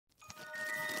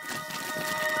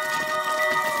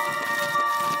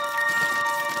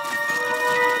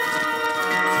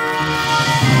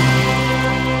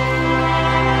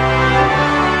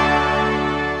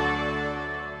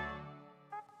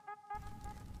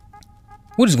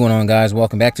What is going on, guys?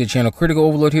 Welcome back to the channel. Critical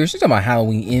Overlord here. So talking about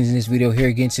Halloween ends in this video here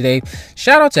again today.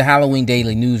 Shout out to Halloween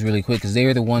Daily News really quick, because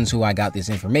they're the ones who I got this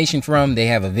information from. They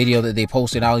have a video that they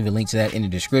posted. I'll leave a link to that in the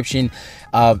description.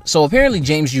 So apparently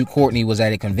James Jude Courtney was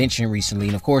at a convention recently,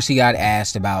 and of course he got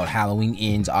asked about Halloween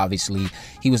ends. Obviously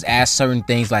he was asked certain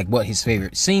things like what his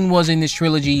favorite scene was in this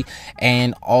trilogy,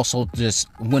 and also just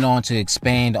went on to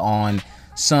expand on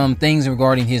some things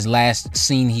regarding his last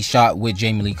scene he shot with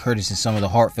Jamie Lee Curtis and some of the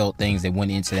heartfelt things that went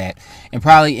into that, and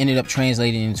probably ended up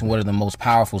translating into one of the most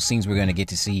powerful scenes we're going to get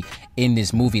to see in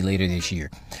this movie later this year.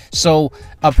 So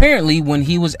apparently when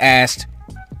he was asked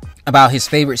about his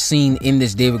favorite scene in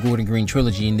this David Gordon Green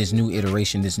trilogy, in this new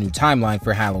iteration, this new timeline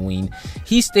for Halloween,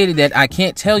 he stated that I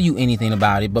can't tell you anything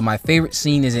about it, but my favorite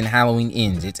scene is in Halloween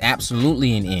Ends. It's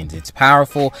absolutely in Ends. It's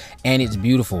powerful and it's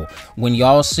beautiful. When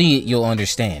y'all see it, you'll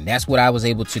understand. That's what I was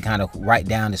able to kind of write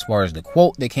down as far as the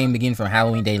quote that came again from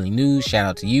Halloween Daily News. Shout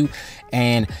out to you.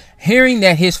 And hearing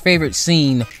that his favorite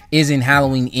scene is in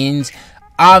Halloween Ends,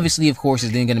 obviously, of course,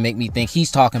 is then going to make me think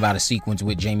he's talking about a sequence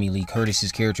with Jamie Lee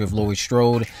Curtis's character of Laurie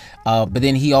Strode. But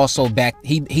then he also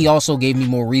gave me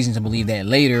more reason to believe that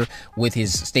later with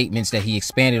his statements that he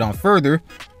expanded on further.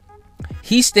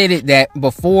 He stated that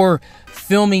before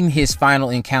filming his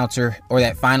final encounter, or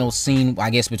that final scene,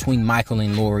 I guess, between Michael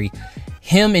and Laurie,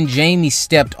 him and Jamie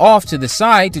stepped off to the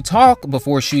side to talk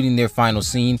before shooting their final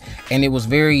scene, and it was a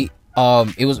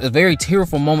very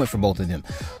tearful moment for both of them.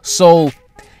 So,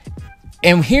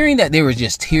 and hearing that there were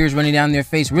just tears running down their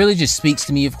face really just speaks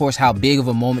to me, of course, how big of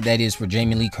a moment that is for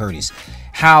Jamie Lee Curtis.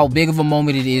 How big of a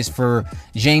moment it is for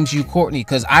James Jude Courtney,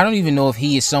 because I don't even know if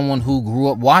he is someone who grew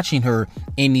up watching her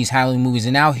in these Halloween movies.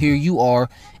 And now here you are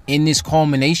in this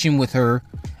culmination with her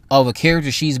of a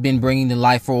character she's been bringing to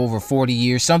life for over 40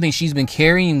 years, something she's been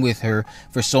carrying with her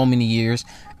for so many years.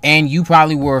 And you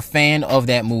probably were a fan of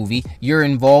that movie. You're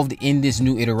involved in this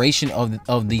new iteration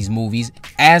of these movies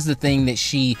as the thing that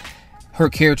her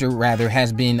character rather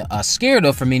has been scared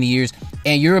of for many years,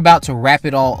 and you're about to wrap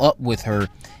it all up with her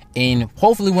in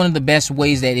hopefully one of the best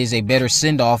ways that is a better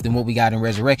send-off than what we got in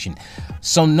Resurrection.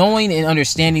 So knowing and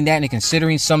understanding that and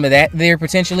considering some of that there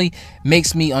potentially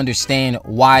makes me understand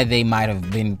why they might have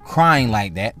been crying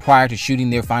like that prior to shooting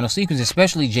their final sequence,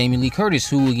 especially Jamie Lee Curtis,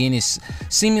 who again is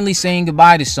seemingly saying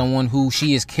goodbye to someone who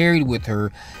she has carried with her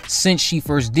since she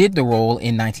first did the role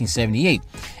in 1978.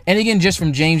 And again, just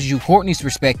from James Jude Courtney's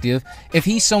perspective, if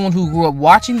he's someone who grew up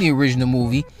watching the original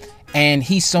movie, and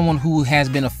he's someone who has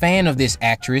been a fan of this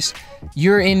actress,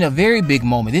 you're in a very big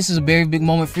moment. This is a very big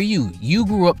moment for you. You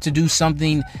grew up to do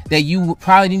something that you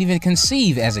probably didn't even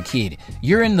conceive as a kid.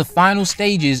 You're in the final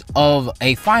stages of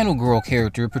a final girl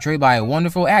character portrayed by a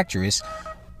wonderful actress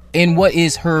in what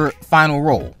is her final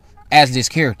role as this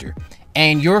character,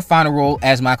 and your final role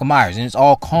as Michael Myers, and it's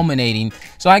all culminating.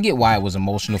 So I get why it was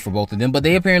emotional for both of them, but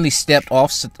they apparently stepped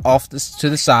off to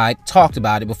the side, talked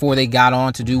about it before they got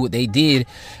on to do what they did.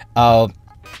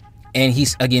 And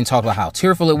he's again talked about how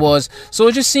tearful it was. So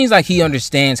it just seems like he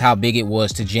understands how big it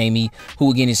was to Jamie,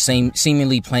 who again is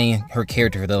seemingly playing her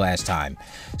character for the last time.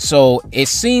 So it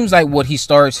seems like what he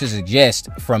starts to suggest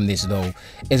from this, though,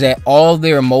 is that all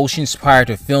their emotions prior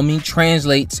to filming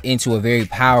translates into a very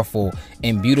powerful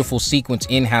and beautiful sequence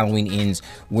in Halloween Ends,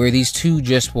 where these two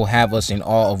just will have us in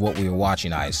awe of what we were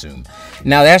watching, I assume.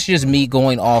 Now, that's just me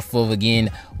going off of, again,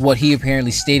 what he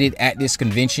apparently stated at this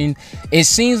convention. It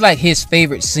seems like his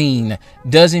favorite scene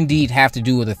does indeed have to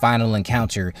do with the final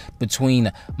encounter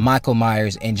between Michael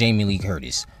Myers and Jamie Lee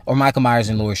Curtis, or Michael Myers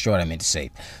and Laurie Strode, I meant to say.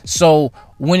 So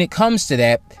when it comes to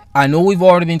that, I know we've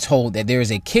already been told that there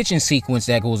is a kitchen sequence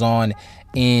that goes on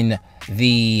in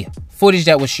the footage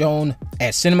that was shown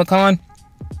at CinemaCon.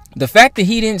 The fact that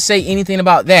he didn't say anything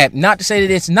about that, not to say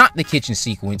that it's not the kitchen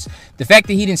sequence, the fact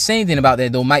that he didn't say anything about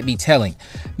that, though, might be telling.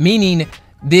 Meaning,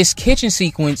 this kitchen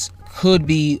sequence could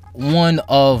be one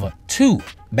of two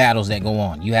battles that go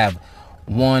on. You have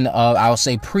one, I'll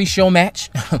say, pre-show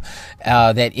match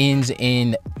that ends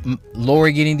in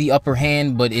Laurie getting the upper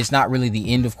hand, but it's not really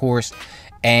the end, of course.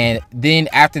 And then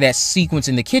after that sequence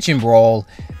in the kitchen brawl,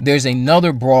 there's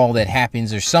another brawl that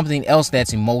happens, or something else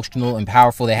that's emotional and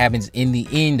powerful that happens in the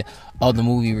end of the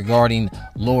movie regarding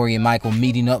Laurie and Michael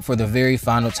meeting up for the very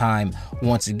final time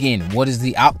once again. What is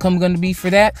the outcome going to be for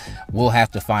that? We'll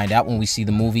have to find out when we see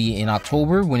the movie in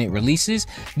October when it releases.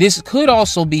 This could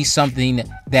also be something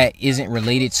that isn't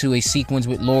related to a sequence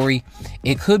with Laurie.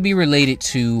 It could be related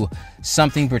to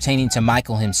something pertaining to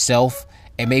Michael himself,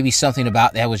 and maybe something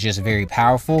about that was just very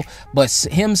powerful. But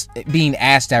him being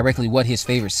asked directly what his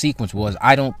favorite sequence was,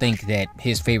 I don't think that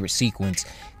his favorite sequence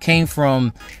came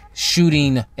from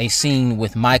shooting a scene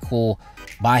with Michael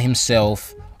by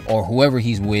himself or whoever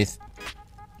he's with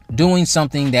doing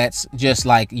something that's just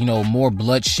like, you know, more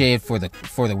bloodshed for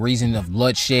the reason of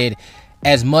bloodshed,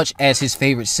 as much as his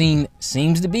favorite scene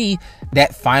seems to be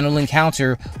that final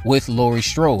encounter with Laurie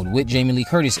Strode, with Jamie Lee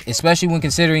Curtis, especially when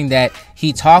considering that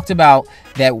he talked about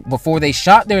that before they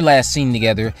shot their last scene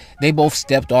together, they both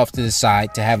stepped off to the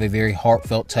side to have a very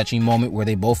heartfelt, touching moment where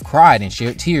they both cried and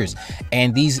shared tears.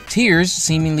 And these tears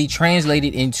seemingly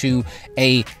translated into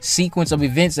a sequence of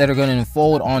events that are going to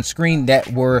unfold on screen that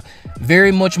were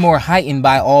very much more heightened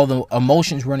by all the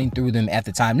emotions running through them at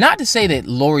the time. Not to say that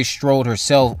Laurie Strode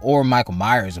herself or Michael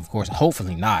Myers, of course,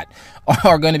 hopefully not,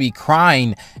 are going to be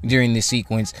crying during this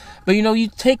sequence, but you know, you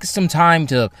take some time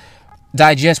to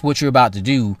digest what you're about to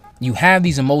do. You have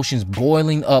these emotions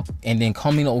boiling up and then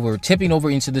tipping over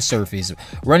into the surface,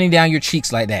 running down your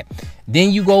cheeks like that.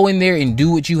 Then you go in there and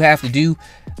do what you have to do.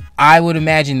 I would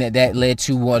imagine that led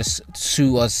to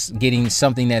us getting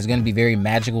something that's going to be very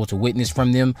magical to witness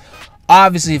from them.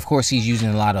 Obviously, of course, he's using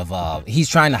a lot of he's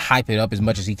trying to hype it up as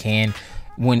much as he can.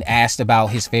 When asked about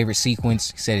his favorite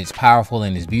sequence, he said it's powerful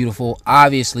and it's beautiful.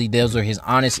 Obviously, those are his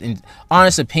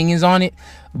honest opinions on it.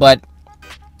 But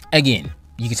again,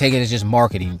 you can take it as just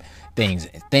marketing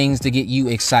things to get you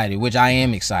excited, which I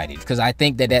am excited, because I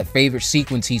think that favorite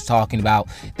sequence he's talking about,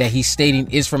 that he's stating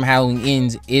is from Halloween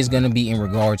Ends, is going to be in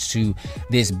regards to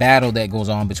this battle that goes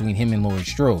on between him and Laurie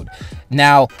Strode.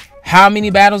 Now, how many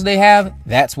battles they have,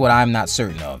 that's what I'm not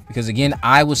certain of, because again,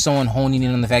 I was someone honing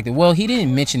in on the fact that, well, he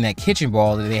didn't mention that kitchen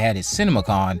brawl that they had at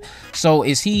CinemaCon. So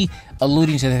is he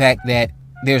alluding to the fact that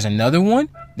there's another one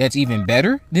that's even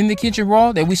better than the kitchen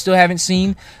brawl that we still haven't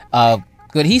seen?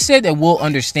 But he said that we'll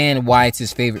understand why it's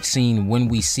his favorite scene when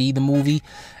we see the movie,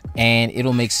 and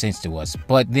it'll make sense to us.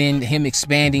 But then him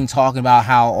expanding, talking about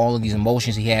how all of these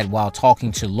emotions he had while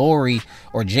talking to Laurie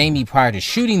or Jamie prior to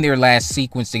shooting their last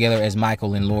sequence together as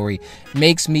Michael and Laurie,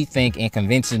 makes me think and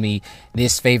convinces me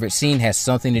this favorite scene has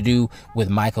something to do with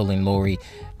Michael and Laurie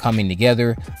coming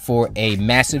together for a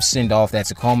massive send-off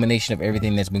that's a culmination of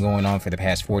everything that's been going on for the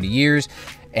past 40 years.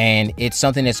 And it's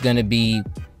something that's going to be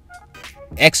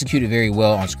executed very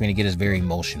well on screen to get us very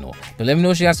emotional. But let me know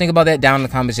what you guys think about that down in the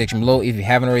comment section below. If you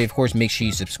haven't already, of course, make sure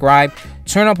you subscribe,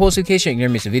 turn on post notifications so you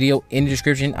never miss a video. In the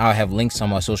description, I'll have links on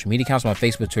my social media accounts, my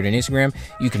Facebook, Twitter, and Instagram.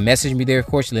 You can message me there, of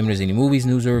course. Let me know if there's any movies,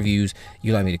 news, or reviews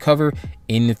you'd like me to cover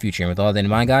in the future. And with all that in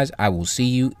mind, guys, I will see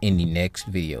you in the next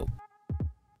video.